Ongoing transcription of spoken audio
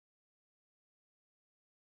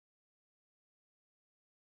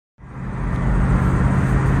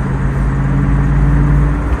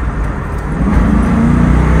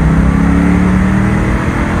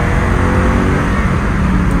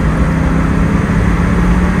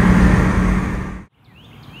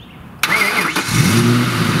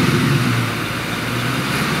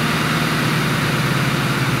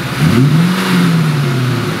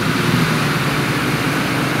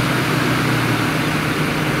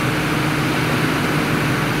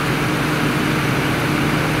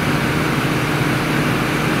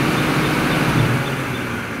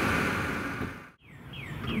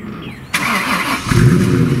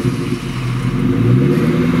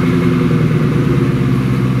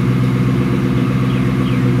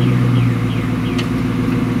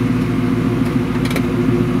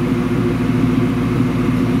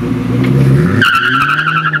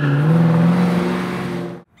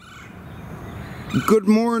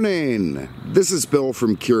morning! This is Bill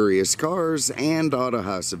from Curious Cars and Auto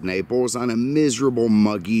House of Naples on a miserable,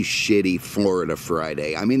 muggy, shitty Florida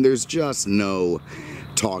Friday. I mean, there's just no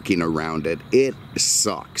talking around it. It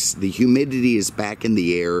sucks. The humidity is back in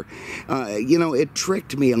the air. It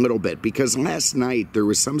tricked me a little bit because last night there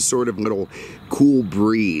was some sort of little cool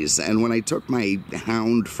breeze, and when I took my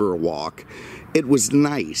hound for a walk, it was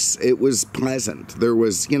nice. It was pleasant. There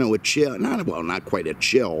was, a chill, not quite a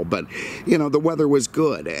chill, but, the weather was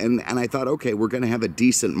good. And I thought, okay, we're going to have a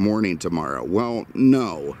decent morning tomorrow. Well,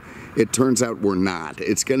 no. It turns out we're not.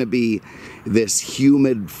 It's going to be this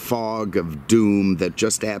humid fog of doom that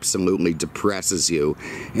just absolutely depresses you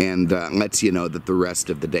and lets you know that the rest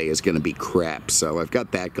of the day is going to be crap. So I've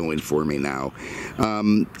got that going for me now.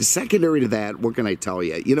 Secondary to that, what can I tell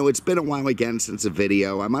you? It's been a while again since a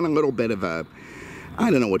video. I'm on a little bit of a, I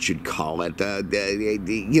don't know what you'd call it.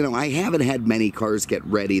 I haven't had many cars get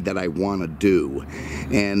ready that I want to do,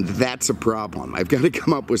 and that's a problem. I've got to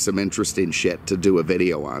come up with some interesting shit to do a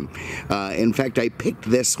video on. In fact, I picked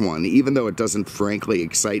this one, even though it doesn't frankly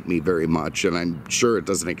excite me very much, and I'm sure it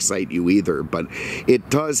doesn't excite you either, but it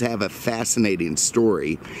does have a fascinating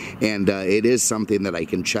story, and it is something that I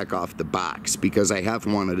can check off the box, because I have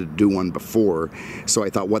wanted to do one before, so I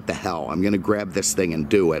thought, what the hell, I'm going to grab this thing and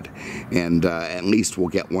do it, and at least we'll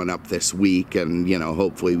get one up this week, and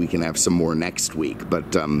hopefully we can have some more next week.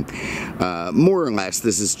 But more or less,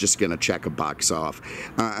 this is just going to check a box off.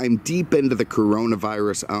 I'm deep into the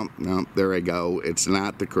coronavirus. Oh no, there I go. It's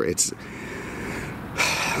not the.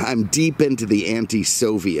 I'm deep into the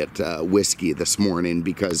anti-Soviet whiskey this morning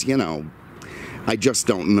because I just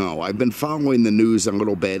don't know. I've been following the news a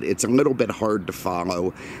little bit. It's a little bit hard to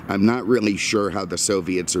follow. I'm not really sure how the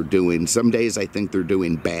Soviets are doing. Some days I think they're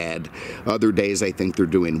doing bad. Other days I think they're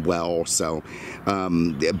doing well. So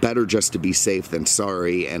better just to be safe than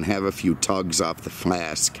sorry and have a few tugs off the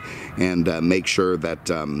flask and make sure that,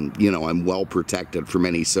 I'm well protected from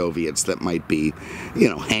any Soviets that might be,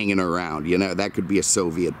 hanging around. That could be a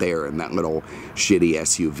Soviet there in that little shitty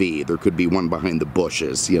SUV. There could be one behind the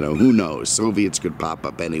bushes. Who knows? Soviets could pop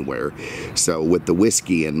up anywhere. So with the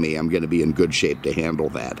whiskey in me, I'm going to be in good shape to handle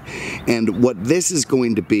that. And what this is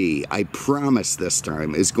going to be, I promise this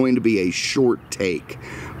time, is going to be a short take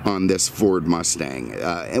on this Ford Mustang.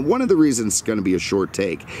 And one of the reasons it's going to be a short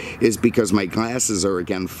take is because my glasses are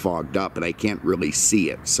again fogged up and I can't really see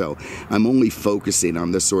it. So I'm only focusing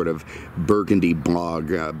on this sort of burgundy blob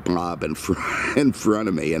in front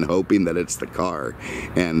of me and hoping that it's the car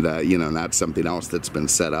and, not something else that's been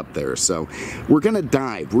set up there. So we're going to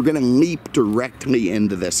dive. We're going to leap directly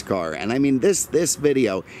into this car. And I mean, this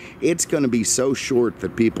video, it's going to be so short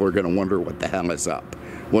that people are going to wonder what the hell is up.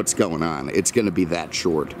 What's going on. It's going to be that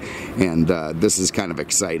short, and this is kind of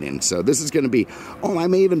exciting. So this is going to be, I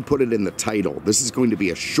may even put it in the title. This is going to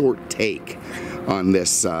be a short take on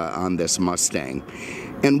this Mustang.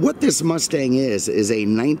 And what this Mustang is a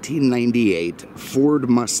 1998 Ford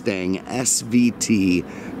Mustang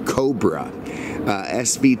SVT Cobra.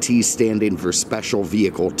 SVT standing for Special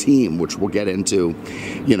Vehicle Team, which we'll get into,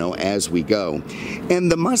 as we go.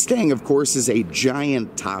 And the Mustang, of course, is a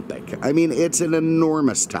giant topic. I mean, it's an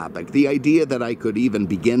enormous topic. The idea that I could even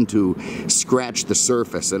begin to scratch the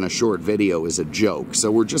surface in a short video is a joke, so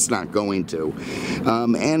we're just not going to.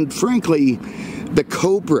 And frankly, the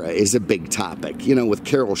Cobra is a big topic, with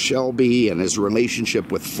Carroll Shelby and his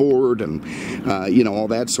relationship with Ford and, all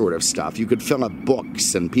that sort of stuff. You could fill up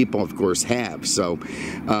books, and people, of course, have. So,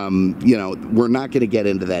 we're not going to get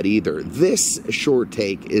into that either. This short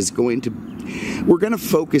take is we're going to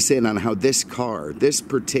focus in on how this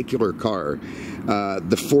particular car,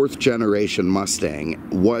 the fourth generation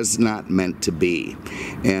Mustang, was not meant to be.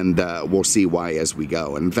 And we'll see why as we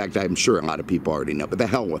go. And in fact, I'm sure a lot of people already know, but the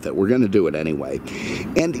hell with it. We're going to do it anyway.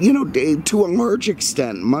 And, to a large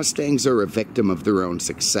extent, Mustangs are a victim of their own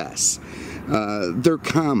success. They're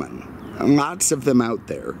common. Lots of them out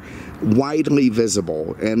there, widely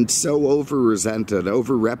visible, and so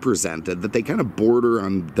overrepresented that they kind of border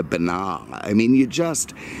on the banal. I mean, you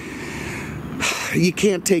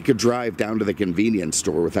can't take a drive down to the convenience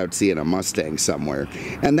store without seeing a Mustang somewhere.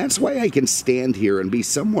 And that's why I can stand here and be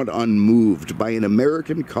somewhat unmoved by an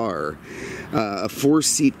American car, a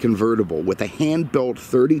 4-seat convertible with a hand-built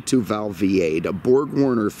 32-valve V8, a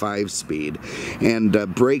Borg-Warner 5-speed,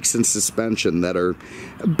 and brakes and suspension that are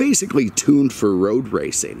basically tuned for road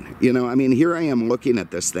racing. I mean, here I am looking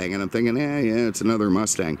at this thing and I'm thinking, yeah, it's another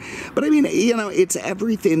Mustang. But I mean, it's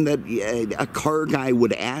everything that a car guy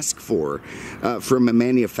would ask for from a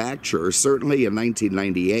manufacturer, certainly in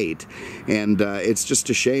 1998. And it's just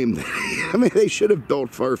a shame that, they should have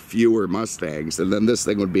built far fewer Mustangs, and then this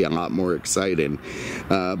thing would be a lot more exciting. exciting.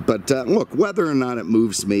 But look, whether or not it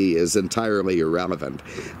moves me is entirely irrelevant.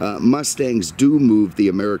 Mustangs do move the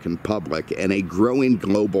American public and a growing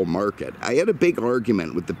global market. I had a big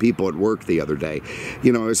argument with the people at work the other day.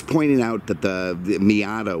 You know, I was pointing out that the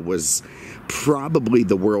Miata was probably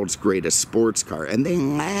the world's greatest sports car, and they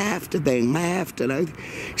laughed, and I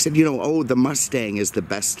said, you know, oh, the Mustang is the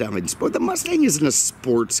best-selling sport. The Mustang isn't a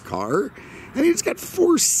sports car. I mean, it's got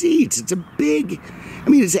 4 seats. It's a big, I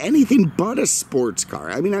mean, it's anything but a sports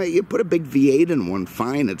car. I mean, you put a big V8 in one,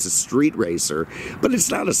 fine, it's a street racer, but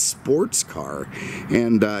it's not a sports car.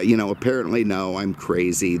 And, you know, apparently, no, I'm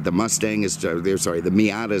crazy. The Mustang is, the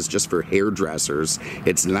Miata is just for hairdressers.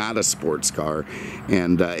 It's not a sports car.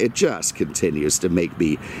 And it just continues to make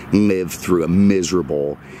me live through a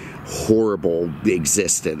miserable, horrible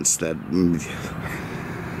existence that...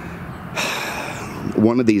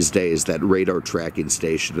 One of these days, that radar tracking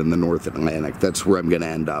station in the North Atlantic, that's where I'm going to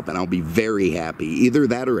end up, and I'll be very happy. Either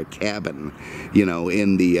that or a cabin, you know,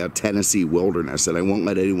 in the Tennessee wilderness, and I won't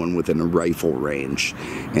let anyone within a rifle range,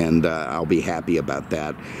 and I'll be happy about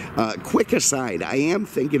that. Quick aside, I am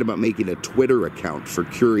thinking about making a Twitter account for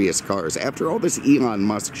Curious Cars. After all this Elon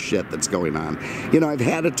Musk shit that's going on, you know, I've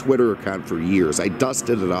had a Twitter account for years. I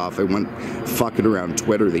dusted it off. I went fucking around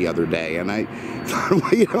Twitter the other day, and I thought,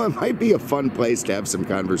 well, you know, it might be a fun place to have some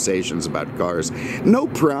conversations about cars. No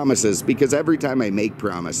promises, because every time I make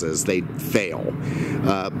promises, they fail.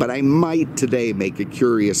 But I might today make a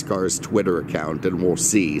Curious Cars Twitter account, and we'll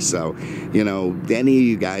see. So, you know, any of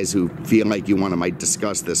you guys who feel like you might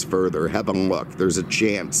discuss this further, have a look. There's a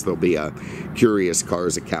chance there'll be a Curious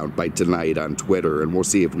Cars account by tonight on Twitter, and we'll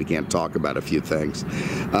see if we can't talk about a few things.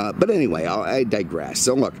 But anyway, I digress.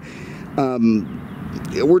 So look,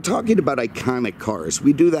 we're talking about iconic cars.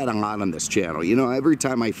 We do that a lot on this channel. You know, every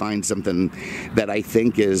time I find something that I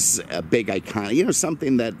think is a big iconic, you know,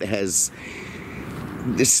 something that has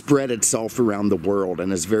spread itself around the world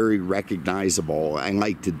and is very recognizable, I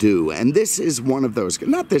like to do. And this is one of those,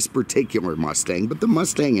 not this particular Mustang, but the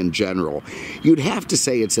Mustang in general. You'd have to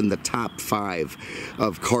say it's in the top 5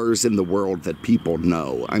 of cars in the world that people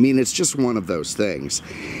know. I mean, it's just one of those things.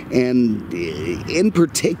 And in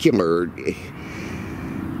particular,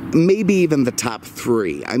 maybe even the top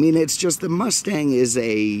 3. I mean, it's just the Mustang is an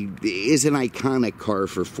iconic car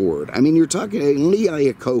for Ford. I mean, you're talking Lee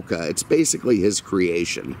Iacocca, it's basically his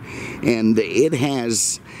creation, and it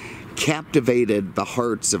has captivated the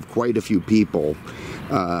hearts of quite a few people.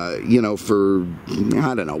 You know, for,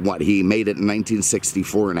 I don't know what, he made it in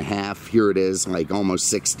 1964 and a half. Here it is, like almost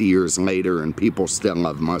 60 years later, and people still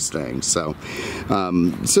love Mustangs. So,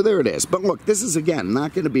 so there it is. But look, this is, again,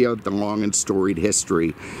 not going to be the long and storied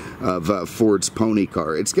history of Ford's pony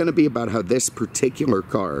car. It's going to be about how this particular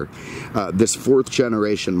car, this 4th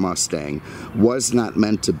generation Mustang, was not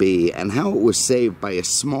meant to be, and how it was saved by a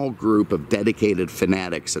small group of dedicated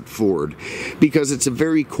fanatics at Ford, because it's a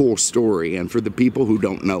very cool story, and for the people who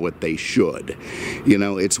don't know it, they should. You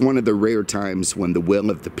know, it's one of the rare times when the will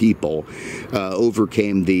of the people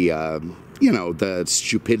overcame the you know, the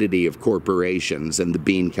stupidity of corporations and the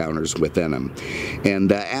bean counters within them.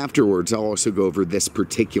 And afterwards, I'll also go over this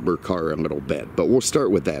particular car a little bit, but we'll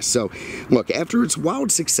start with this. So, look, after its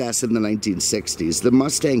wild success in the 1960s, the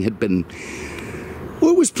Mustang had been, well,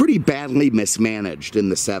 it was pretty badly mismanaged in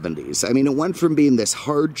the 70s. I mean, it went from being this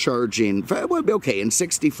hard-charging, well, okay, in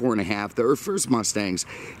 64 and a half, the first Mustangs,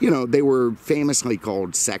 you know, they were famously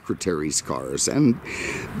called secretaries' cars, and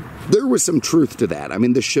there was some truth to that. I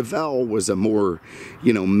mean, the Chevelle was a more,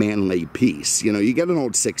 you know, manly piece. You know, you get an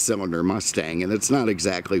old 6-cylinder Mustang, and it's not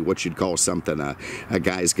exactly what you'd call something a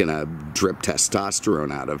guy's gonna drip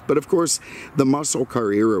testosterone out of. But of course, the muscle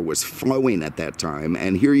car era was flowing at that time,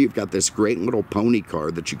 and here you've got this great little pony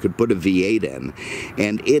car that you could put a V8 in,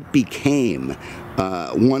 and it became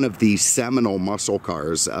one of the seminal muscle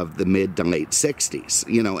cars of the mid to late 60s,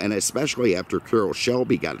 you know, and especially after Carroll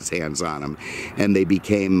Shelby got his hands on them, and they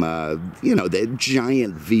became, you know, the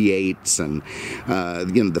giant V8s, and,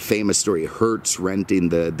 you know, the famous story, Hertz renting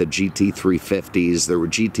the GT 350s, there were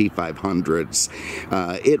GT 500s.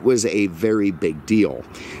 It was a very big deal,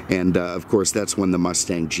 and of course, that's when the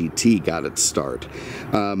Mustang GT got its start.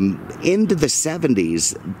 Into the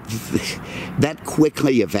 70s, that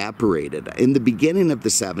quickly evaporated. In the beginning of the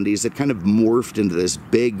 70s, it kind of morphed into this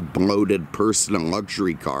big, bloated, personal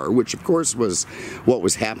luxury car, which of course was what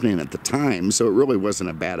was happening at the time, so it really wasn't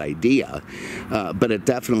a bad idea, but it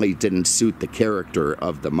definitely didn't suit the character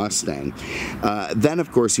of the Mustang. Then,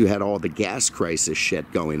 of course, you had all the gas crisis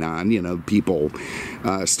shit going on, you know, people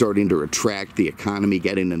starting to retract, the economy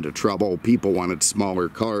getting into trouble, people wanted smaller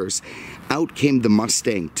cars. Out came the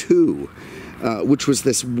Mustang II. which was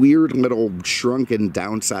this weird little shrunken,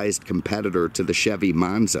 downsized competitor to the Chevy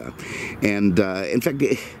Monza. And in fact,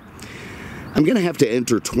 I'm going to have to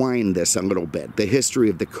intertwine this a little bit, the history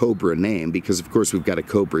of the Cobra name, because of course we've got a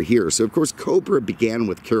Cobra here. So of course Cobra began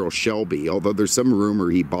with Carroll Shelby, although there's some rumor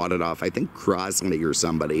he bought it off, I think Crosley or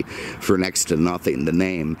somebody, for next to nothing, the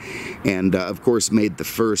name. And of course made the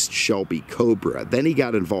first Shelby Cobra. Then he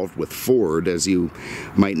got involved with Ford, as you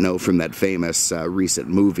might know from that famous recent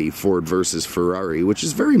movie, Ford versus Ferrari, which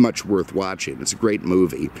is very much worth watching. It's a great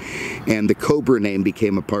movie. And the Cobra name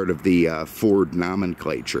became a part of the Ford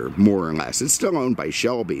nomenclature, more or less. It's still owned by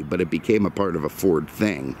Shelby, but it became a part of a Ford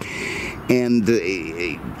thing. And,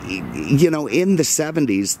 you know, in the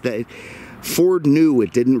 70s, Ford knew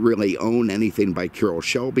it didn't really own anything by Carroll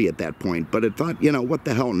Shelby at that point, but it thought, you know, what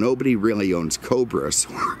the hell, nobody really owns Cobra, so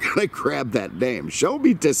we're going to grab that name.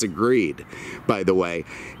 Shelby disagreed, by the way,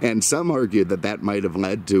 and some argued that that might have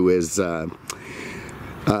led to his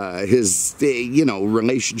you know,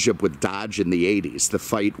 relationship with Dodge in the 80s, the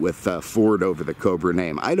fight with Ford over the Cobra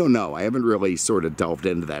name. I don't know. I haven't really sort of delved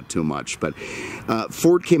into that too much, but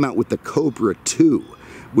Ford came out with the Cobra II,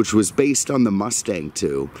 which was based on the Mustang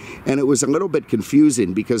 2, and it was a little bit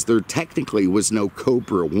confusing because there technically was no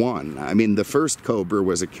Cobra 1. I mean, the first Cobra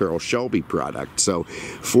was a Carroll Shelby product, so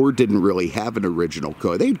Ford didn't really have an original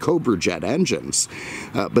Cobra. They had Cobra jet engines,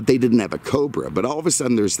 but they didn't have a Cobra. But all of a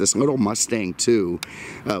sudden, there's this little Mustang 2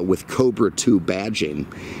 with Cobra 2 badging,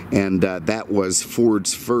 and that was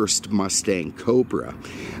Ford's first Mustang Cobra.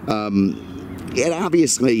 It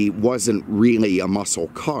obviously wasn't really a muscle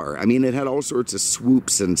car. I mean, it had all sorts of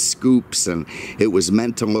swoops and scoops, and it was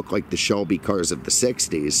meant to look like the Shelby cars of the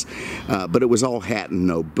 60s, but it was all hat and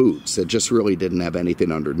no boots. It just really didn't have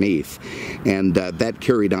anything underneath, and that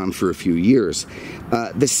carried on for a few years.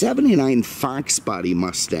 The 79 Fox body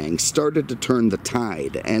Mustang started to turn the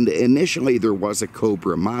tide, and initially there was a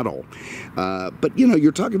Cobra model, but you know,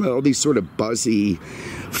 you're talking about all these sort of buzzy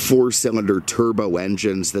four-cylinder turbo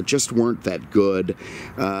engines that just weren't that good.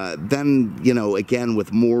 Then, you know, again,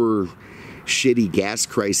 with more shitty gas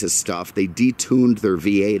crisis stuff, they detuned their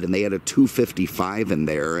V8 and they had a 255 in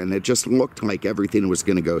there, and it just looked like everything was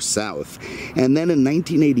going to go south. And then in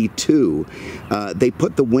 1982, they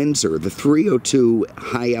put the Windsor, the 302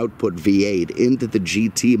 high output V8, into the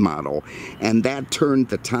GT model, and that turned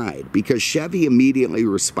the tide because Chevy immediately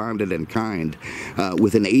responded in kind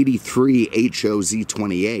with an 83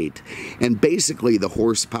 HOZ28, and basically the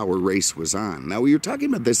horsepower race was on. Now, you're talking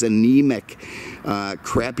about this anemic,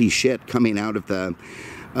 crappy shit coming out of the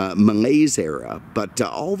malaise era, but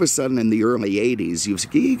all of a sudden in the early 80s,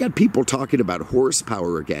 you got people talking about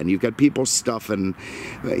horsepower again. You've got people stuffing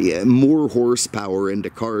more horsepower into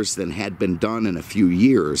cars than had been done in a few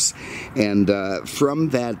years, and from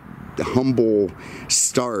that humble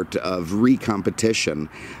start of recompetition,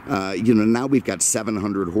 you know, now we've got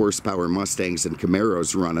 700 horsepower Mustangs and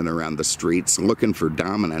Camaros running around the streets looking for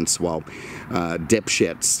dominance while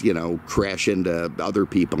dipshits, you know, crash into other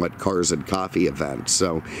people at cars and coffee events.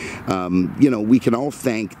 So, you know, we can all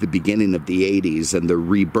thank the beginning of the 80s and the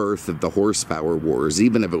rebirth of the horsepower wars,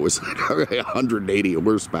 even if it was 180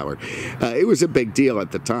 horsepower. It was a big deal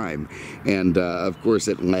at the time, and of course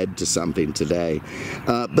it led to something today.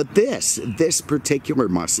 But this particular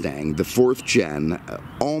Mustang, the 4th gen,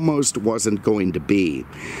 almost wasn't going to be,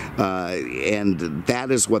 and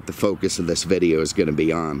that is what the focus of this video is going to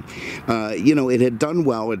be on. You know, it had done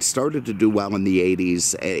well. It started to do well in the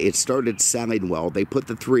 80s. It started selling well. They put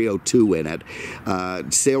the 302 in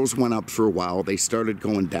it. Sales went up for a while. They started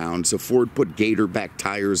going down, so Ford put gator back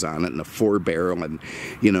tires on it and a 4-barrel, and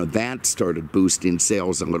you know, that started boosting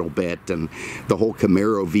sales a little bit, and the whole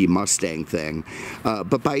Camaro v Mustang thing.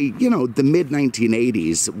 But by, you know, the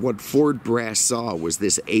mid-1980s, what Ford brass saw was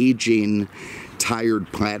this aging,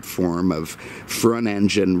 tired platform of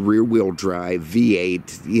front-engine, rear-wheel drive,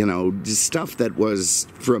 V8, you know, stuff that was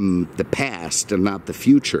from the past and not the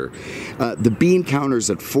future. The bean counters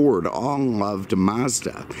at Ford all loved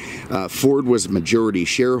Mazda. Ford was a majority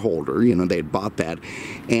shareholder, you know, they had bought that,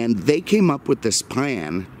 and they came up with this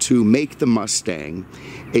plan to make the Mustang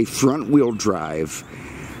a front-wheel drive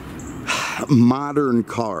modern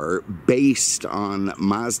car based on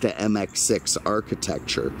Mazda MX-6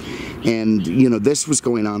 architecture. And, you know, this was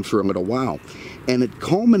going on for a little while. And it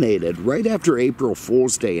culminated right after April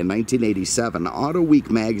Fool's Day in 1987. Auto Week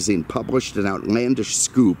magazine published an outlandish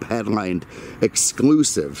scoop headlined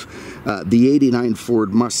 "Exclusive," the '89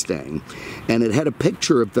 Ford Mustang. And it had a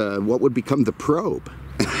picture of what would become the Probe.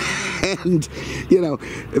 And, you know,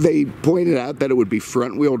 they pointed out that it would be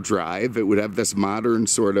front-wheel drive. It would have this modern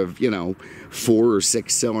sort of, you know, 4 or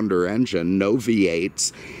 6 cylinder engine, no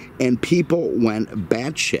V8s. and people went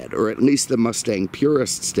batshit, or at least the Mustang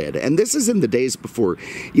purists did. And this is in the days before,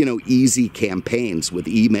 you know, easy campaigns with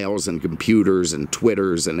emails and computers and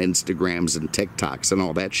Twitters and Instagrams and TikToks and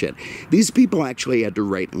all that shit. These people actually had to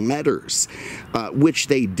write letters, which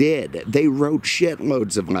they did. They wrote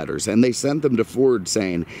shitloads of letters, and they sent them to Ford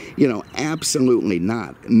saying, you know, absolutely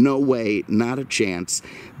not. No way, not a chance.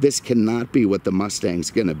 This cannot be what the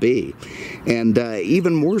Mustang's going to be. And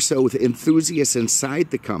even more so, enthusiasts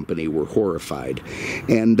inside the company were horrified.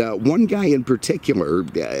 And one guy in particular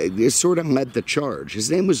sort of led the charge.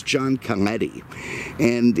 His name was John Coletti,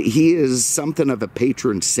 and he is something of a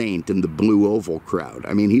patron saint in the Blue Oval crowd.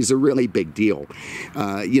 I mean, he's a really big deal.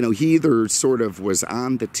 You know, he either sort of was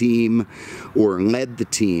on the team or led the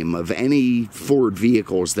team of any Ford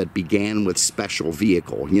vehicles that began with special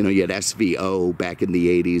vehicle. You know, you had SVO back in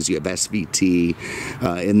the 80s, you have SVT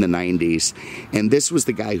in the 90s, and this was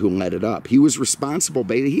the guy who led it up. He was responsible,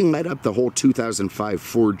 he led up the whole 2005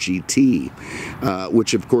 Ford GT,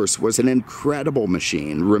 which of course was an incredible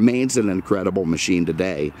machine, remains an incredible machine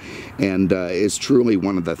today, and is truly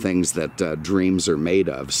one of the things that dreams are made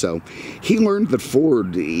of. So he learned that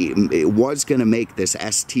Ford was going to make this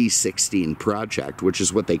ST16 project, which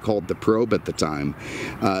is what they called the Probe at the time,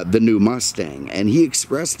 the new Mustang, and he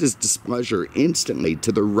expressed his displeasure instantly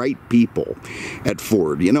to the right people at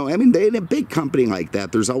Ford. You know, I mean, in a big company like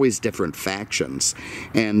that, there's always different factions,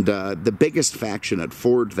 and the biggest faction at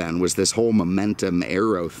Ford then was this whole Momentum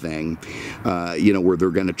Aero thing, you know, where they're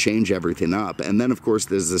going to change everything up. And then, of course,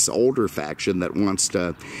 there's this older faction that wants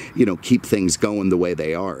to, you know, keep things going the way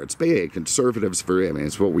they are. It's basically conservatives for, I mean,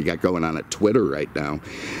 it's what we got going on at Twitter right now.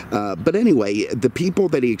 But anyway, the people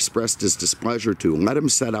that he expressed his displeasure to let him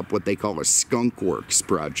set up what they call a skunk works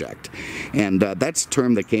project. And that's a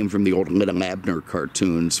term that came from the old Little Abner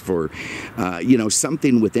cartoons for, you know,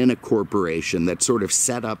 something within a corporation that sort of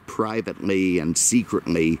set up privately and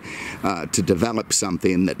secretly to develop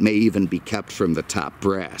something that may even be kept from the top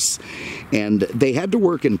brass. And they had to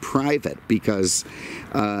work in private because,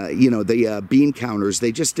 you know, the bean counters,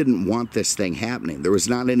 they just didn't want this thing happening. There was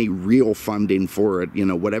not any real funding for it. You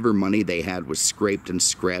know, whatever money they had was scraped and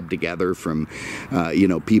scrabbed together from, you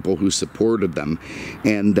know, people who supported them.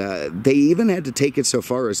 And they even had to take it so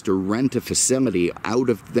far as to rent a facility out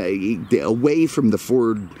of away from the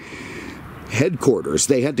Ford headquarters.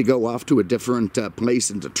 They had to go off to a different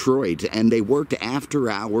place in Detroit, and they worked after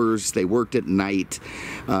hours, they worked at night.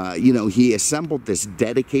 You know, he assembled this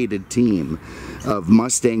dedicated team of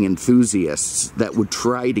Mustang enthusiasts that would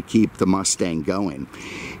try to keep the Mustang going.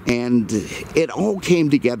 And it all came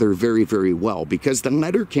together very, very well, because the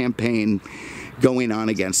letter campaign going on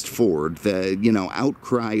against Ford, the, you know,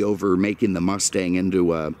 outcry over making the Mustang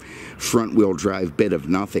into a front-wheel drive bit of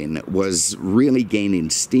nothing was really gaining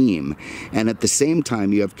steam. And at the same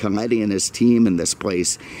time, you have Coletti and his team in this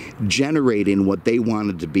place generating what they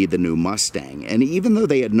wanted to be the new Mustang. And even though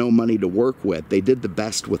they had no money to work with, they did the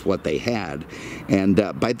best with what they had. And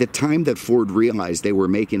by the time that Ford realized they were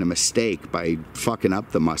making a mistake by fucking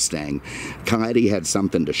up the Mustang, Coletti had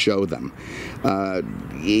something to show them.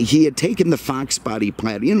 He had taken the Fox body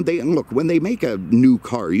plant. You know, they look, when they make a new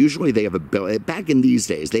car, usually they have back in these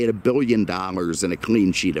days, they had $1 billion and a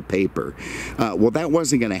clean sheet of paper. Well, that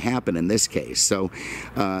wasn't going to happen in this case. So,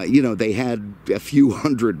 you know, they had a few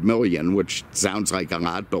 $100 million, which sounds like a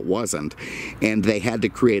lot, but wasn't. And they had to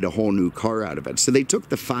create a whole new car out of it. So they took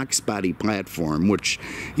the Fox body platform, which,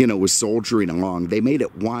 you know, was soldiering along. They made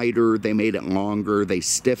it wider, they made it longer, they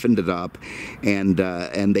stiffened it up, and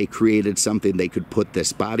they created something they could put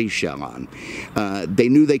this body shell on. They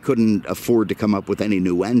knew they couldn't afford to come up with any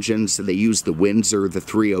new engines, so they used the Windsor, the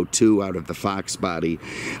 302 out of the Fox body,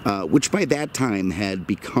 which by that time had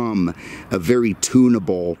become a very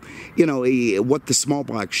tunable, you know, what the small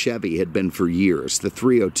block Chevy had been for years. The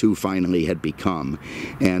 302 finally had become,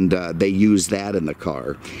 and they used that in the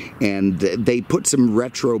car. And they put some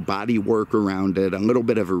retro body work around it, a little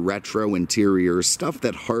bit of a retro interior, stuff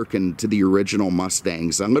that harkened to the original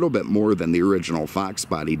Mustangs a little bit more than the original Fox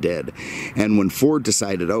body did. And when Ford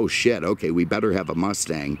decided, oh shit, okay, we better have a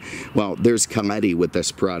Mustang, well, there's Coletti with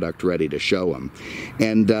this product ready to show them.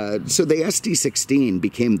 And so the ST16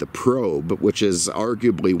 became the Probe, which is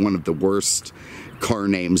arguably one of the worst car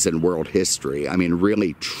names in world history. I mean,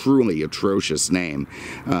 really, truly atrocious name.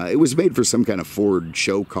 It was made for some kind of Ford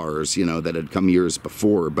show cars, you know, that had come years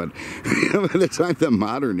before, but by the time the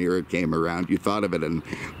modern era came around, you thought of it in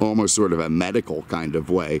almost sort of a medical kind of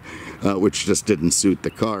way, which just didn't suit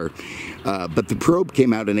the car. But the Probe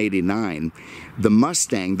came out in '89. The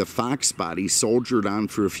Mustang, the Fox body, soldiered on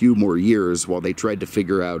for a few more years while they tried to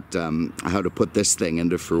figure out how to put this thing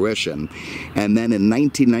into fruition. And then in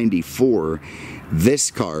 1994,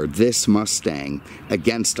 this car, this Mustang,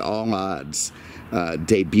 against all odds,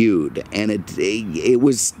 debuted, and it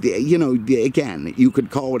was, you know, again, you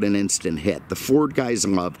could call it an instant hit. The Ford guys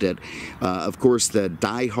loved it. Of course, the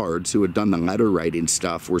diehards who had done the letter writing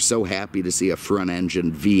stuff were so happy to see a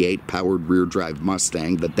front-engine V8 powered rear-drive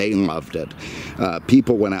Mustang that they loved it.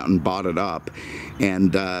 People went out and bought it up,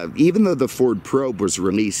 and even though the Ford Probe was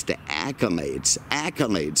released to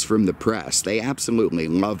accolades from the press, they absolutely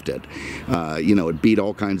loved it. You know, it beat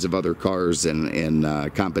all kinds of other cars in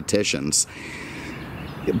competitions.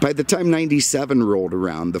 By the time '97 rolled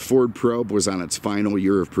around, the Ford Probe was on its final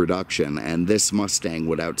year of production, and this Mustang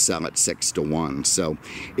would outsell it 6-1. So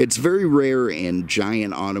it's very rare in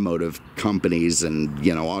giant automotive companies and,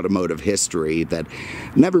 you know, automotive history that,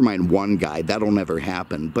 never mind one guy, that'll never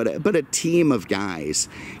happen, but a team of guys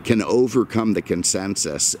can overcome the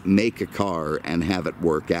consensus, make a car, and have it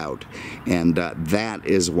work out. And that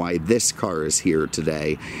is why this car is here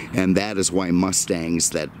today, and that is why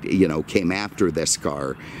Mustangs that, you know, came after this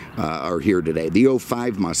car are here today. The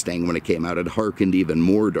 '05 Mustang, when it came out, it harkened even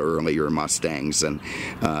more to earlier Mustangs, and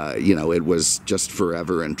you know, it was just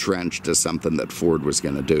forever entrenched as something that Ford was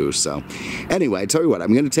going to do. So anyway, I tell you what,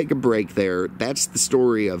 I'm going to take a break there. That's the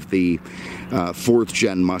story of the 4th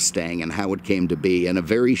gen Mustang and how it came to be in a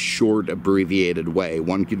very short, abbreviated way.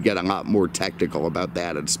 One could get a lot more technical about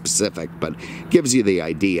that and specific, but gives you the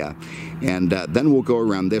idea. And then we'll go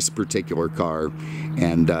around this particular car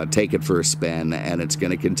and take it for a spin, and it's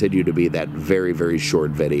going to continue to be that very, very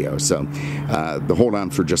short video. So hold on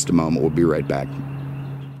for just a moment. We'll be right back.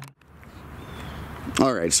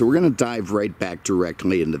 Alright, so we're going to dive right back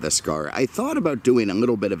directly into this car. I thought about doing a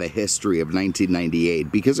little bit of a history of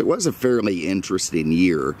 1998 because it was a fairly interesting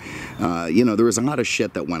year. You know, there was a lot of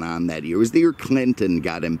shit that went on that year. It was the year Clinton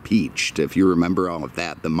got impeached, if you remember all of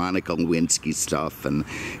that, the Monica Lewinsky stuff and,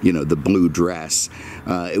 you know, the blue dress.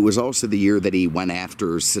 It was also the year that he went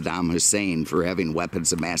after Saddam Hussein for having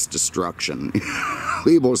weapons of mass destruction.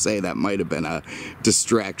 People say that might have been a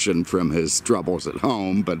distraction from his troubles at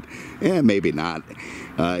home, but maybe not.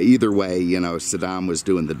 Either way, you know, Saddam was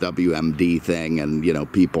doing the WMD thing, and, you know,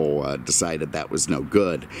 people decided that was no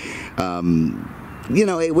good. You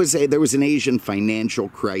know, there was an Asian financial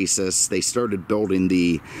crisis. They started building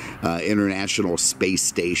the International Space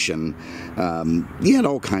Station. You had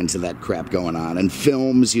all kinds of that crap going on. In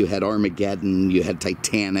films, you had Armageddon, you had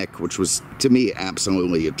Titanic, which was, to me,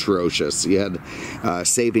 absolutely atrocious. You had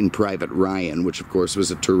Saving Private Ryan, which, of course,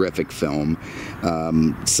 was a terrific film.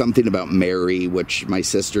 Something About Mary, which my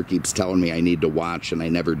sister keeps telling me I need to watch, and I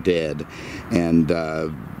never did. And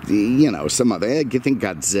you know, some other, I think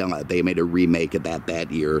Godzilla, they made a remake of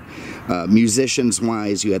that year.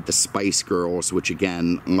 Musicians-wise, you had the Spice Girls, which,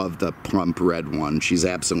 again, love the plump red one. She's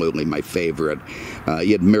absolutely my favorite.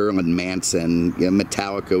 You had Marilyn Manson. You know,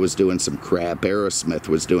 Metallica was doing some crap. Aerosmith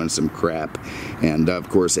was doing some crap. And, of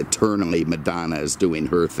course, eternally, Madonna is doing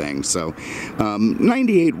her thing. So,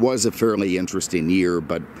 '98 was a fairly interesting year,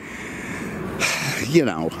 but you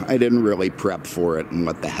know, I didn't really prep for it, and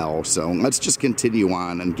what the hell. So let's just continue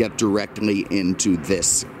on and get directly into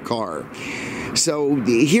this car. So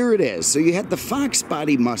here it is. So you had the Fox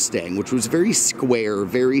body Mustang, which was very square,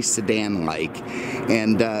 very sedan-like,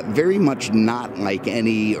 and very much not like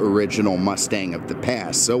any original Mustang of the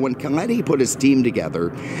past. So when Coletti put his team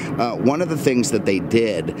together, one of the things that they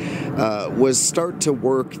did was start to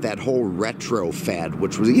work that whole retro fad,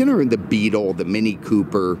 which was, you know, the Beetle, the Mini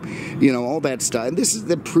Cooper, you know, all that stuff. And this is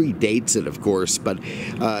that predates it, of course, but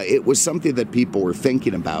it was something that people were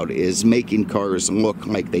thinking about, is making cars look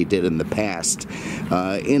like they did in the past.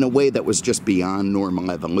 In a way that was just beyond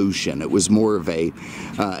normal evolution. It was more of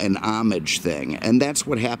an homage thing, and that's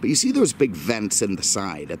what happened. You see those big vents in the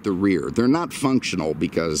side at the rear. They're not functional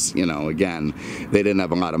because, you know, again, they didn't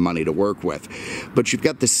have a lot of money to work with. But you've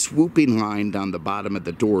got this swooping line down the bottom of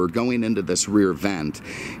the door going into this rear vent,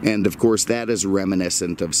 and of course that is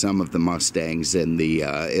reminiscent of some of the Mustangs in the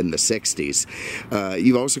 60s.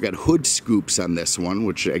 You've also got hood scoops on this one,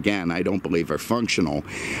 which again I don't believe are functional,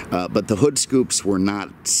 but the hood scoops were not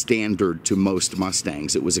standard to most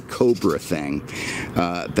Mustangs. It was a Cobra thing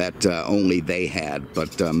that only they had.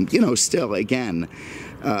 But, you know, still, again,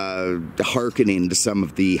 hearkening to some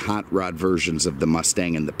of the hot rod versions of the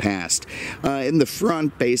Mustang in the past. In the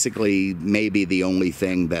front, basically, maybe the only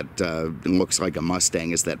thing that looks like a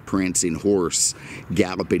Mustang is that prancing horse,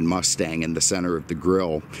 galloping Mustang in the center of the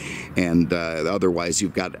grille. And otherwise,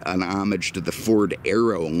 you've got an homage to the Ford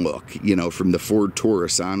Aero look. You know, from the Ford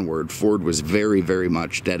Taurus onward, Ford was very, very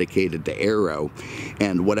much dedicated to Aero.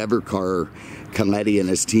 And whatever car Coletti and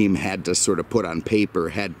his team had to sort of put on paper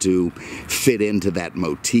had to fit into that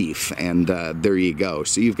motif, and there you go.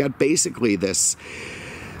 So you've got basically this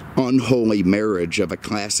unholy marriage of a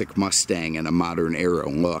classic Mustang and a modern Aero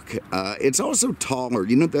look. It's also taller.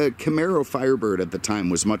 You know, the Camaro Firebird at the time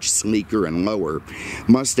was much sleeker and lower.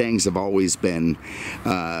 Mustangs have always been,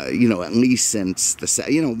 you know, at least since the,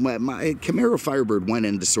 you know, my Camaro Firebird went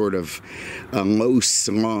into sort of a low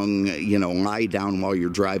slung, you know, lie down while you're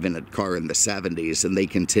driving a car in the 70s, and they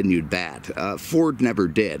continued that. Ford never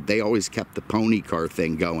did. They always kept the pony car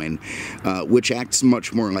thing going, which acts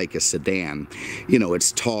much more like a sedan. You know,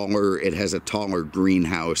 it's tall. It has a taller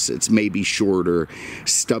greenhouse, it's maybe shorter,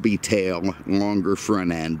 stubby tail, longer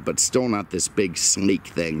front end, but still not this big sleek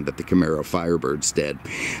thing that the Camaro Firebirds did.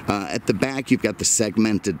 At the back, you've got the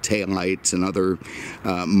segmented taillights, another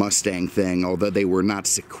Mustang thing, although they were not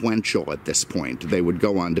sequential at this point. They would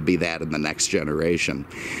go on to be that in the next generation.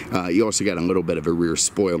 You also got a little bit of a rear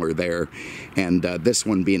spoiler there, and this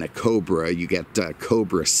one being a Cobra, you get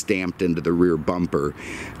Cobra stamped into the rear bumper.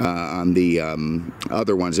 On the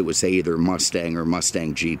other ones, it was either Mustang or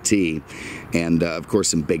Mustang GT, and of course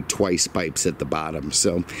some big twice pipes at the bottom.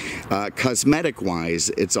 So cosmetic wise,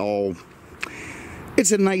 it's a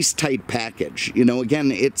nice tight package. You know,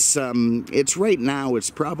 again, it's right now, it's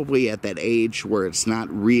probably at that age where it's not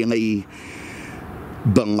really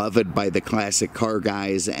beloved by the classic car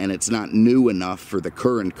guys, and it's not new enough for the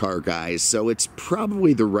current car guys, so it's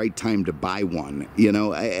probably the right time to buy one. You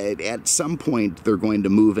know, at some point they're going to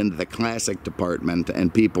move into the classic department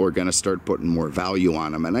and people are going to start putting more value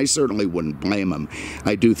on them, and I certainly wouldn't blame them.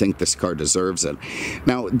 I do think this car deserves it.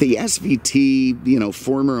 Now, the SVT, you know,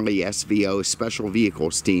 formerly SVO, Special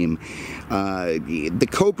Vehicles team, the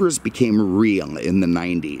Cobras became real in the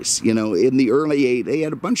 90s. You know, in the early 80s, they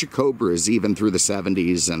had a bunch of Cobras even through the 70s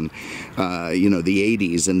and you know, the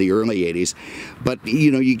 80s and the early 80s, but you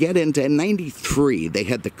know, you get into in 93 they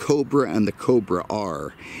had the Cobra and the Cobra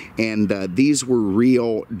R, and these were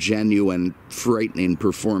real, genuine, frightening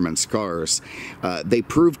performance cars. They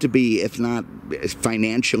proved to be, if not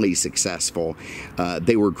financially successful,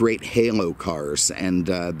 they were great halo cars, and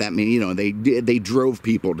that means, you know, they drove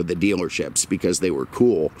people to the dealerships because they were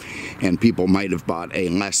cool, and people might have bought a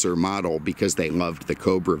lesser model because they loved the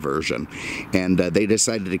Cobra version, and they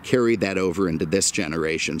decided to carry that over into this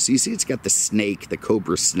generation. So you see it's got the snake, the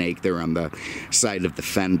Cobra snake there on the side of the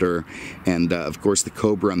fender, and of course the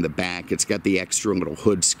Cobra on the back. It's got the extra little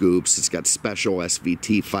hood scoops. It's got special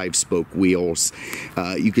SVT 5-spoke wheels.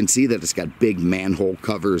 You can see that it's got big manhole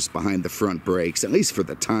covers behind the front brakes. At least for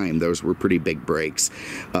the time, those were pretty big brakes.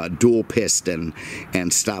 Dual piston,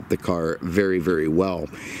 and stopped the car very, very well.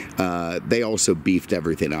 They also beefed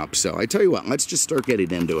everything up. So I tell you what, let's just start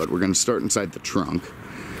getting into it. We're going to start inside the trunk.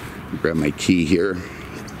 Grab my key here,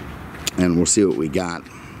 and we'll see what we got.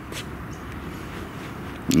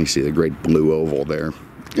 You see the great blue oval there.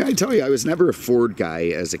 Yeah, I tell you, I was never a Ford guy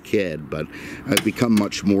as a kid, but I've become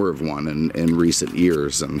much more of one in recent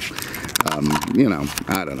years, and you know,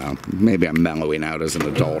 I don't know, maybe I'm mellowing out as an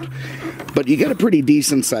adult. But you got a pretty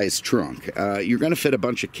decent sized trunk. You're going to fit a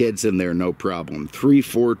bunch of kids in there, no problem. 3,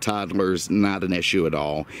 4 toddlers, not an issue at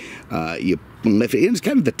all. You lift it. It's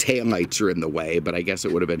kind of the taillights are in the way, but I guess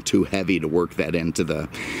it would have been too heavy to work that into the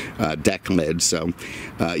deck lid. So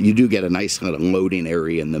you do get a nice little loading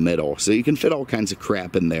area in the middle. So you can fit all kinds of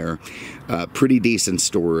crap in there. Pretty decent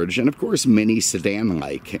storage, and of course mini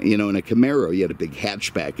sedan-like. You know, in a Camaro you had a big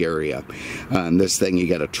hatchback area. In this thing you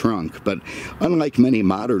got a trunk, but unlike many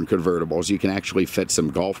modern convertibles, you can actually fit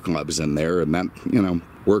some golf clubs in there, and that, you know,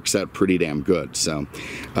 works out pretty damn good. So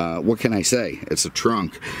what can I say? It's a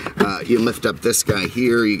trunk. You lift up this guy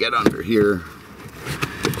here, you get under here.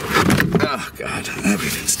 Oh God,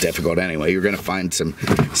 everything's difficult anyway. You're gonna find some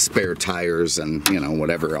spare tires and, you know,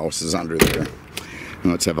 whatever else is under there.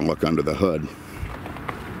 Let's have a look under the hood.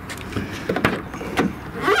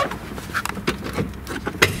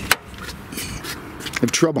 I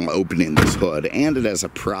have trouble opening this hood, and it has a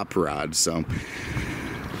prop rod, so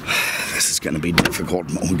this is going to be difficult,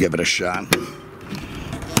 but we'll give it a shot.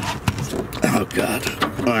 Oh God.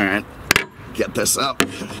 Alright, get this up.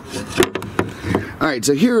 All right,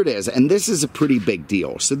 so here it is, and this is a pretty big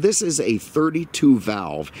deal. So this is a 32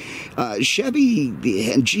 valve. Chevy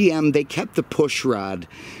and GM, they kept the pushrod,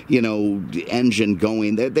 engine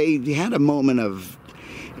going. They had a moment of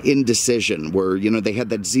indecision where, they had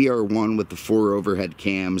that ZR1 with the 4 overhead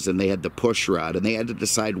cams, and they had the pushrod, and they had to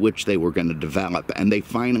decide which they were going to develop, and they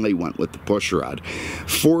finally went with the pushrod.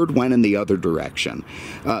 Ford went in the other direction.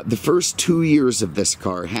 The first 2 years of this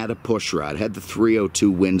car had a pushrod, had the 302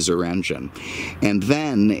 Windsor engine, and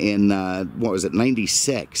then in,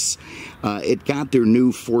 96, it got their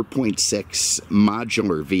new 4.6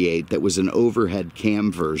 modular V8 that was an overhead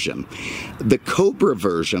cam version. The Cobra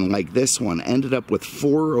version, like this one, ended up with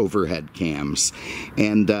 4 overhead cams,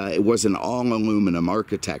 and it was an all-aluminum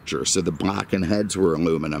architecture, so the block and heads were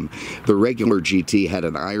aluminum. The regular GT had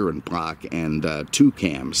an iron block and 2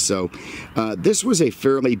 cams, so this was a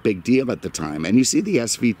fairly big deal at the time. And you see the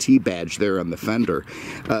SVT badge there on the fender.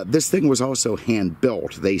 This thing was also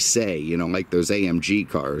hand-built, they say, like those AMG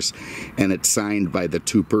cars, and it's signed by the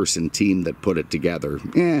 2-person team that put it together.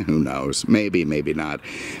 Who knows? Maybe, maybe not.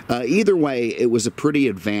 Either way, it was a pretty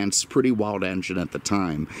advanced, pretty wild engine at the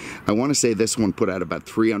time. I want to say this one put out about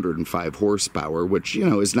 305 horsepower, which,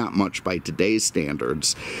 is not much by today's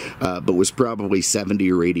standards, but was probably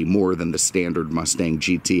 70 or 80 more than the standard Mustang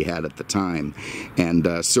GT had at the time, and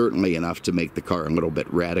certainly enough to make the car a little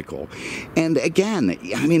bit radical. And again,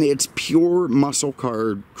 it's pure muscle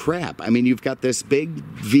car crap. You've got this big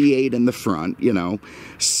V8 in the front,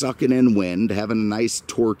 sucking in wind, having a nice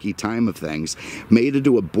torquey time of things, made to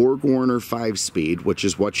do a Borg-Warner 5-speed, which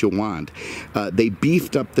is what you want. They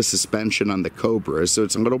beefed up the suspension on the Cobra, so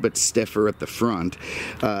it's a little bit stiffer at the front.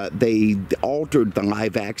 They altered the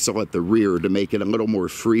live axle at the rear to make it a little more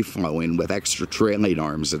free-flowing with extra trailing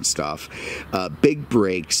arms and stuff. Big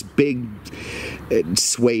brakes, big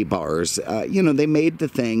sway bars. They made the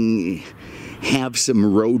thing have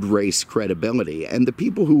some road race credibility, and the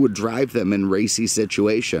people who would drive them in racy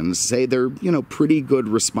situations say they're, pretty good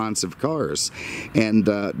responsive cars, and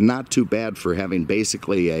not too bad for having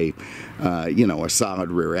basically a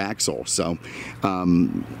solid rear axle. So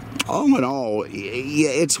all in all,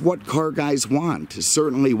 it's what car guys want,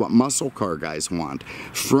 certainly what muscle car guys want.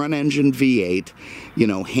 Front engine V8,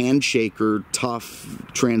 handshaker, tough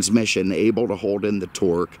transmission, able to hold in the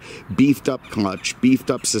torque, beefed up clutch,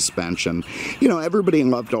 beefed up suspension. Everybody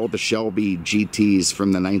loved all the Shelby GTs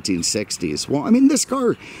from the 1960s. Well, this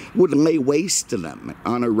car would lay waste to them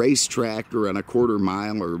on a racetrack or on a quarter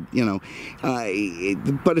mile, or,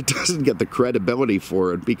 but it doesn't get the credibility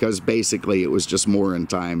for it because basically it was just more in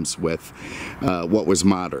times with what was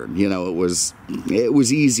modern. It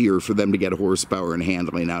was easier for them to get horsepower and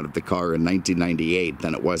handling out of the car in 1998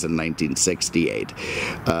 than it was in 1968.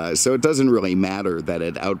 So it doesn't really matter that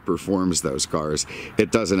it outperforms those cars.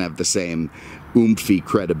 It doesn't have the same oomphy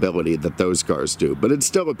credibility that those cars do, but it's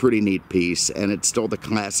still a pretty neat piece, and it's still the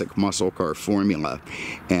classic muscle car formula.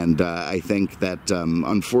 And I think that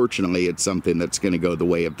unfortunately it's something that's going to go the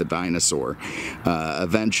way of the dinosaur.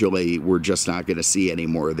 Eventually we're just not going to see any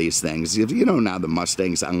more of these things. Now the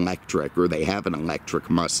Mustang's electric, or they have an electric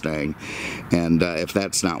Mustang, and if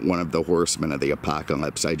that's not one of the horsemen of the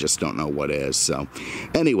apocalypse, I just don't know what is. So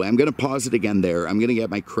anyway, I'm going to pause it again there. I'm going to get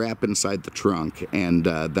my crap inside the trunk, and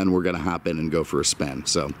then we're going to hop in and go for a spin.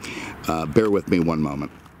 So bear with me one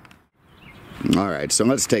moment. Alright, so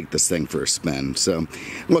let's take this thing for a spin. So,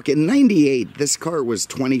 look, in 98, this car was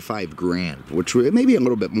 25 grand, which was maybe a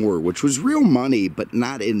little bit more, which was real money, but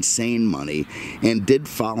not insane money, and did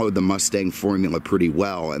follow the Mustang formula pretty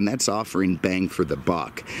well, and that's offering bang for the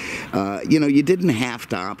buck. You didn't have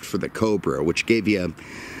to opt for the Cobra, which gave you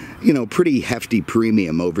pretty hefty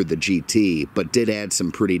premium over the GT, but did add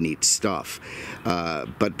some pretty neat stuff.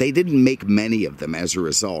 But they didn't make many of them as a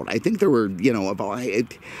result. I think there were, about,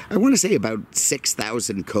 I want to say about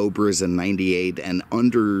 6,000 Cobras in 98, and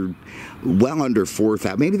well under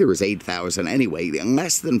 4,000, maybe there was 8,000. Anyway,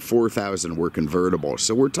 less than 4,000 were convertible.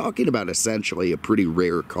 So we're talking about essentially a pretty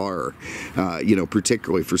rare car,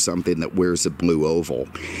 particularly for something that wears a blue oval.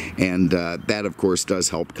 And that, of course, does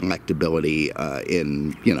help collectability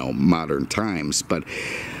in, modern times. But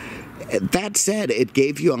that said, it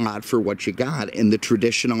gave you a lot for what you got in the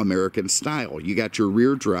traditional American style. You got your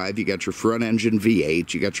rear drive, you got your front engine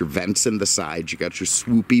V8, you got your vents in the sides, you got your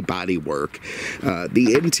swoopy bodywork.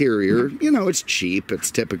 The interior, it's cheap,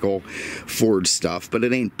 it's typical Ford stuff, but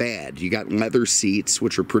it ain't bad. You got leather seats,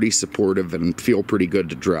 which are pretty supportive and feel pretty good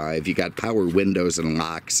to drive. You got power windows and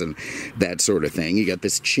locks and that sort of thing. You got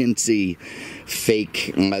this chintzy,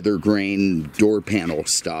 fake leather grain door panel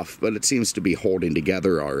stuff, but it seems to be holding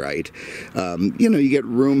together all right. You know, you get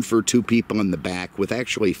room for 2 people in the back with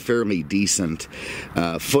actually fairly decent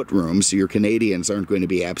foot room, so your Canadians aren't going to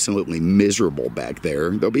be absolutely miserable back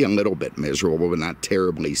there. They'll be a little bit miserable, but not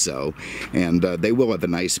terribly so. And they will have a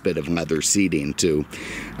nice bit of leather seating to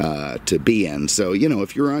be in. So, you know,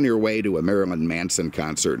 if you're on your way to a Marilyn Manson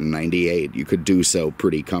concert in '98, you could do so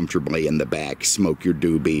pretty comfortably in the back, smoke your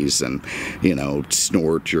doobies and, you know,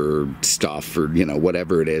 snort your stuff or, you know,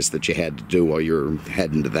 whatever it is that you had to do while you're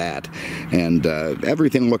heading to that. And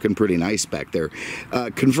everything looking pretty nice back there.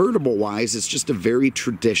 Convertible-wise, it's just a very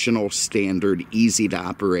traditional, standard, easy to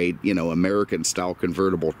operate, you know, American-style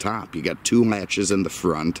convertible top. You got 2 latches in the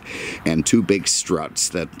front and 2 big struts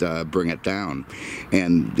that bring it down.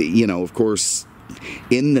 And, you know, of course,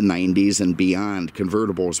 in the 90s and beyond,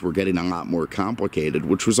 convertibles were getting a lot more complicated,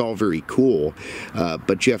 which was all very cool,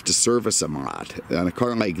 but you have to service them a lot. On a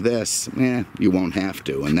car like this, you won't have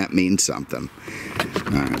to, and that means something.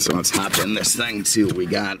 All right, so let's hop in this thing and see what we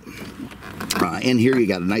got. In here you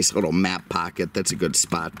got a nice little map pocket. That's a good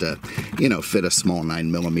spot to, you know, fit a small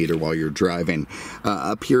 9mm while you're driving.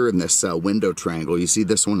 Up here in this window triangle, you see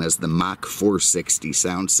this one has the Mach 460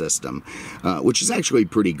 sound system, which is actually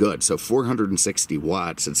pretty good. So 460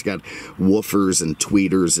 watts. It's got woofers and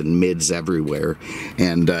tweeters and mids everywhere.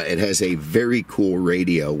 And it has a very cool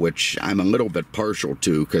radio, which I'm a little bit partial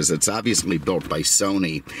to because it's obviously built by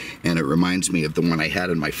Sony, and it reminds me of the one I had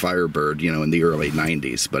in my Firebird, you know, in the early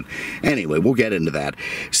 90s. But anyway, we'll get into that.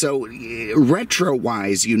 So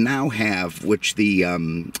retro-wise, you now have, which the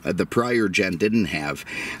prior gen didn't have,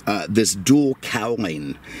 this dual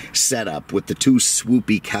cowling setup with the 2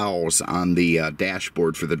 swoopy cowls on the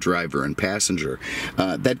dashboard for the driver and passenger.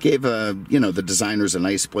 That gave you know, the designers a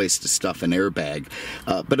nice place to stuff an airbag,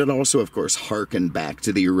 but it also, of course, harkened back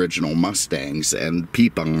to the original Mustangs, and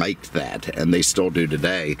people liked that, and they still do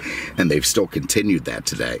today, and they've still continued that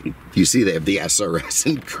today. You see they have the SRS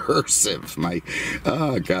in cursive.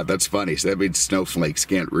 Oh god, that's funny. So that means snowflakes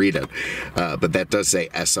can't read it. But that does say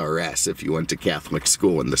SRS if you went to Catholic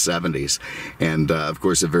school in the 70s. And of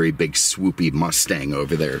course a very big swoopy Mustang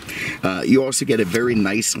over there. You also get a very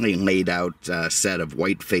nicely laid out set of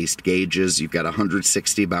white-faced gauges. You've got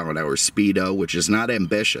 160 mile-an-hour speedo, which is not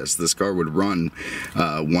ambitious. This car would run you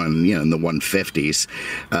know, in the 150s.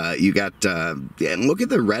 You got, and look at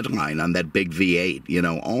the red line on that big V8, you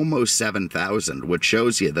know, almost 7,000, which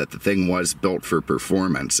shows you that the thing was built for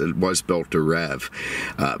performance. It was built to rev.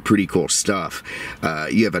 Pretty cool stuff.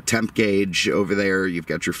 You have a temp gauge over there, you've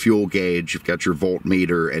got your fuel gauge, you've got your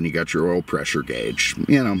voltmeter, and you got your oil pressure gauge.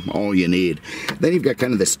 You know, all you need. Then you've got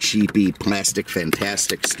kind of this cheapy, plastic,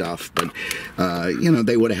 fantastic stuff, but, you know,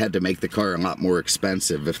 they would have had to make the car a lot more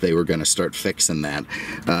expensive if they were going to start fixing that.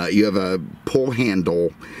 You have a pull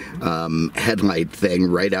handle headlight thing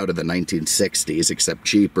right out of the 1960s, except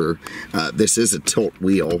cheaper. This is a tilt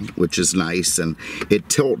wheel, which is nice, and it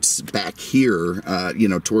tilts back here, you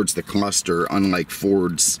know, towards the cluster, unlike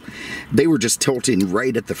Ford's. They were just tilting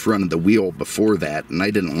right at the front of the wheel before that, and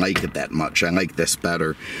I didn't like it that much. I like this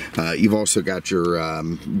better. You've also got your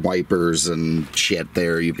wipers and shit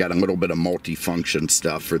there. You've got a little bit of multi-function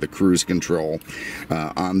stuff for the cruise control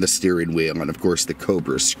on the steering wheel, and of course the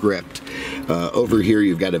Cobra script. Over here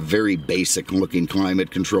you've got a very basic looking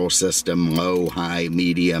climate control system, low, high,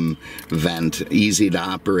 medium, vent, easy to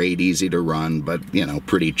operate, easy to run, but, you know,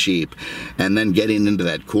 pretty cheap. And then getting into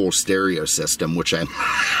that cool stereo system, which I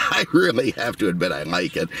really have to admit I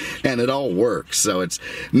like it, and it all works. So it's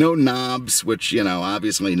no knobs, which, you know,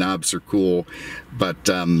 obviously knobs are cool, but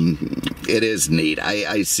it is neat.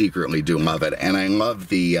 I secretly do love it, and I love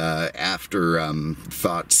the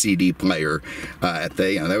afterthought CD player.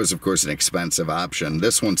 You know, that was, of course, an expensive option.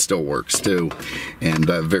 This one still works too, and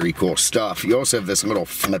very cool stuff. You also have this little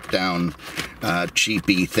flip-down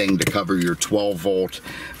cheapy thing to cover your 12-volt.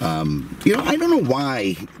 You know, I don't know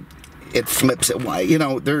why it flips it. Why, you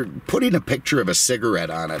know, they're putting a picture of a cigarette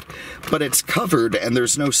on it, but it's covered and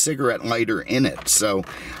there's no cigarette lighter in it, so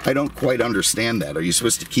I don't quite understand that. Are you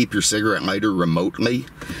supposed to keep your cigarette lighter remotely?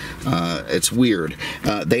 It's weird.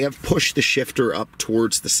 They have pushed the shifter up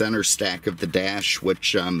towards the center stack of the dash,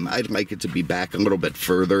 which I'd like it to be back a little bit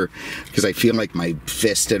further because I feel like my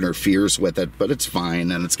fist interferes with it, but it's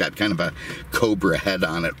fine, and it's got kind of a Cobra head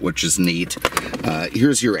on it, which is neat.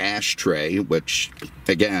 Here's your ashtray, which,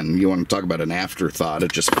 again, you want to talk about an afterthought.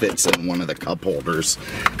 It just fits in one of the cup holders.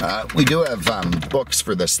 We do have books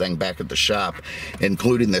for this thing back at the shop,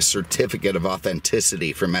 including the certificate of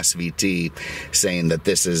authenticity from SVT, saying that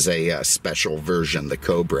this is a special version, the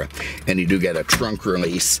Cobra, and you do get a trunk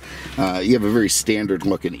release. You have a very standard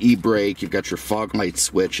looking e-brake. You've got your fog light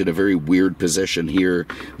switch at a very weird position here.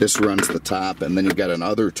 This runs the top, and then you've got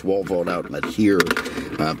another 12-volt outlet here,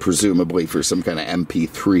 presumably for some kind of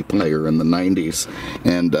MP3 player in the 90s,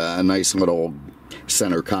 and a nice little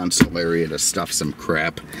center console area to stuff some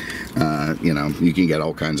crap. You know, you can get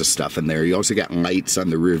all kinds of stuff in there. You also got lights on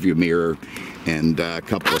the rearview mirror and a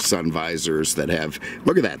couple of sun visors that have,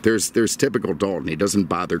 look at that, there's typical Dalton. He doesn't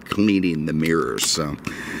bother cleaning the mirrors. So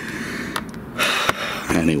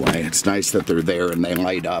anyway, it's nice that they're there and they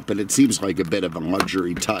light up, and it seems like a bit of a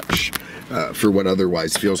luxury touch for what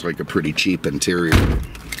otherwise feels like a pretty cheap interior.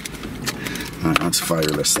 All right, let's fire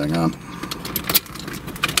this thing up.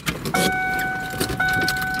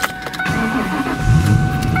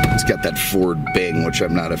 Got that Ford Bing, which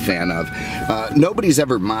I'm not a fan of. Nobody's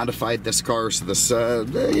ever modified this car, so this,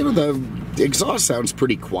 you know, the exhaust sounds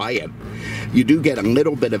pretty quiet. You do get a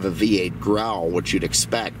little bit of a V8 growl, which you'd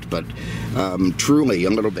expect, but truly a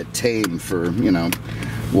little bit tame for, you know,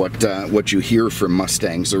 what you hear from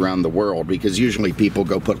Mustangs around the world, because usually people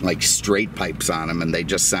go put like straight pipes on them and they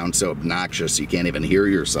just sound so obnoxious you can't even hear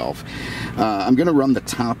yourself. I'm gonna run the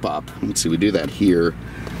top up. Let's see, we do that here.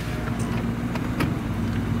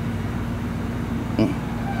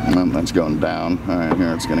 Well, that's going down. All right,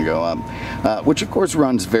 here it's going to go up, which of course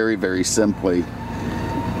runs very, very simply,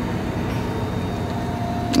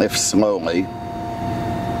 if slowly.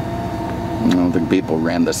 I don't think people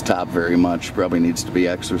ran this top very much. Probably needs to be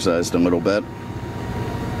exercised a little bit.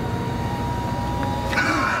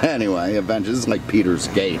 Anyway, eventually, this is like Peter's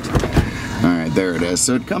Gate. All right, there it is.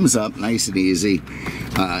 So it comes up nice and easy.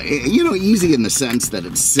 You know, easy in the sense that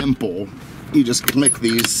it's simple. You just click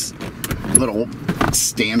these little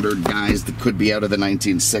standard guys that could be out of the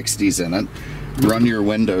 1960s in it. Run your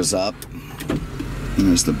windows up.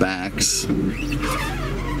 There's the backs.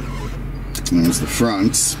 There's the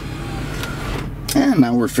fronts. And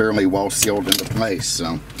now we're fairly well sealed into place,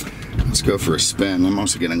 so let's go for a spin. I'm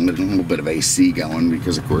also getting a little bit of AC going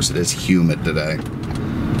because, of course, it is humid today.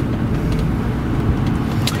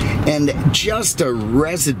 And just a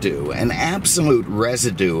residue, an absolute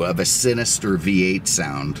residue of a sinister V8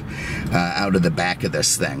 sound out of the back of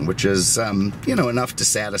this thing, which is, you know, enough to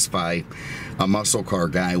satisfy a muscle car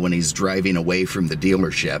guy when he's driving away from the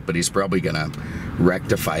dealership, but he's probably going to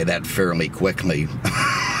rectify that fairly quickly.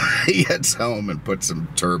 He gets home and puts some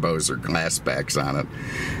turbos or glass backs on it.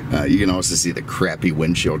 You can also see the crappy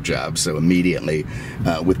windshield job, so immediately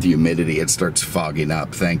with the humidity it starts fogging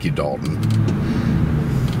up. Thank you, Dalton.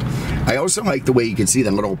 I also like the way you can see the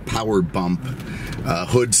little power bump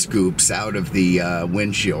hood scoops out of the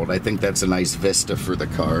windshield. I think that's a nice vista for the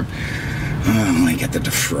car. Let me get the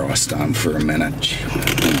defrost on for a minute. For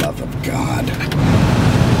the love of God.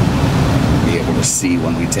 Be able to see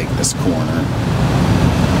when we take this corner.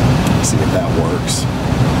 See if that works.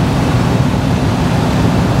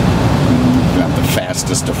 Got the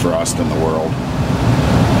fastest defrost in the world.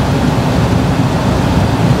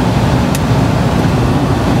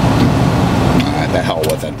 The hell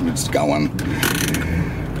with it, it's going.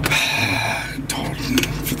 Dalton,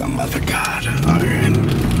 for the love of God. All right.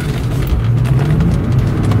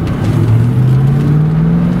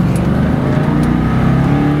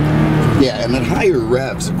 Yeah, and at higher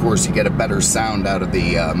revs, of course, you get a better sound out of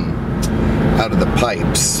the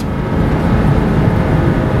pipes.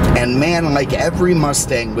 And man, like every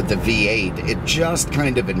Mustang with the V8, it just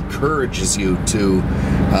kind of encourages you to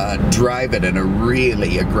drive it in a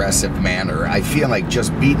really aggressive manner. I feel like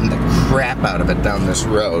just beating the crap out of it down this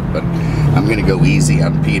road, but I'm going to go easy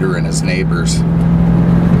on Peter and his neighbors.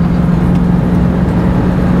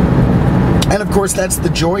 And of course, that's the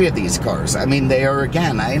joy of these cars. I mean, they are,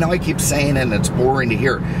 again, I know I keep saying it and it's boring to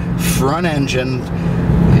hear, front engine,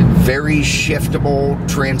 very shiftable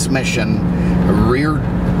transmission, rear,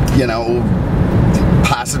 you know,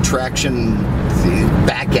 positive traction,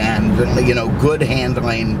 back end, you know, good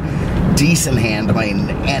handling, decent handling,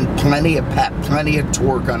 and plenty of pep, plenty of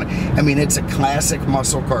torque on it. I mean, it's a classic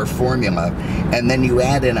muscle car formula, and then you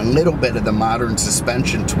add in a little bit of the modern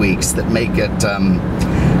suspension tweaks that make it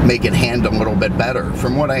handle a little bit better.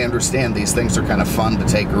 From what I understand, these things are kind of fun to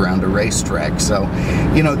take around a racetrack. So,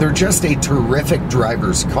 you know, they're just a terrific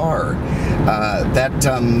driver's car that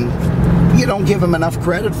you don't give them enough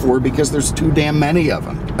credit for because there's too damn many of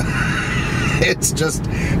them. It's just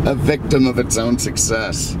a victim of its own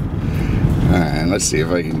success. All right, let's see if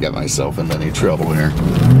I can get myself into any trouble here.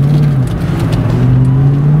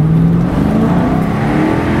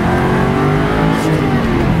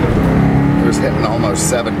 Hitting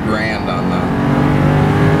almost $7 grand on the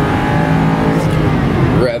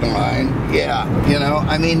red red line. Yeah, you know,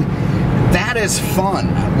 I mean, that is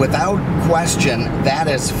fun. Without question, that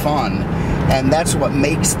is fun. And that's what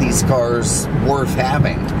makes these cars worth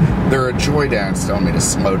having. They're a joy. Darren's telling me to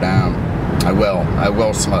slow down. I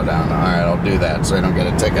will slow down. All right, I'll do that so I don't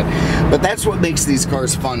get a ticket. But that's what makes these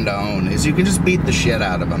cars fun to own, is you can just beat the shit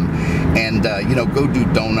out of them. And, you know, go do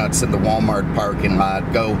donuts in the Walmart parking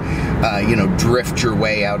lot. Go, you know, drift your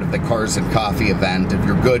way out of the Cars and Coffee event. If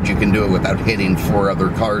you're good, you can do it without hitting 4 other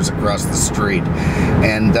cars across the street.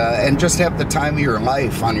 And just have the time of your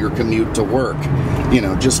life on your commute to work. You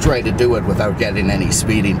know, just try to do it without getting any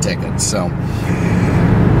speeding tickets. So,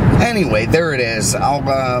 anyway, there it is.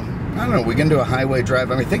 I don't know, we can do a highway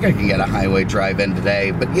drive. I think I can get a highway drive in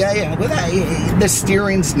today. But yeah, the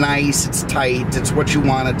steering's nice, it's tight, it's what you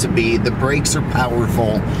want it to be. The brakes are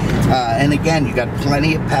powerful. And again, you got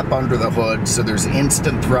plenty of pep under the hood, so there's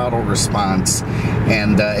instant throttle response.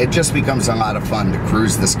 And it just becomes a lot of fun to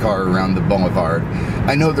cruise this car around the boulevard.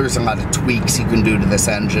 I know there's a lot of tweaks you can do to this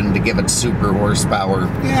engine to give it super horsepower.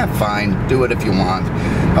 Yeah, fine, do it if you want.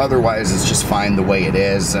 Otherwise, it's just fine the way it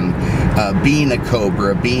is. And being a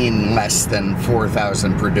Cobra, being less than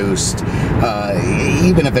 4,000 produced,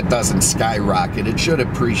 even if it doesn't skyrocket, it should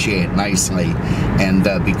appreciate nicely and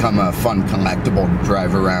become a fun collectible to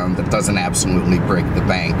drive around that doesn't absolutely break the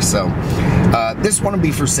bank. So this one will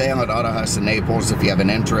be for sale at Auto House in Naples if you have an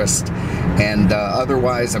interest. And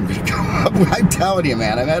otherwise, I'm going to go up. I'm telling you,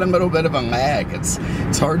 man, I've had a little bit of a lag. It's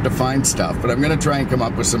hard to find stuff, but I'm going to try and come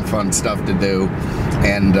up with some fun stuff to do.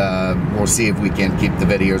 And we'll see if we can keep the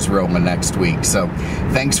videos rolling next week. So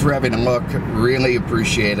thanks for having a look. Really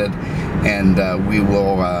appreciate it. And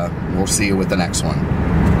we'll see you with the next one.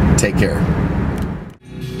 Take care.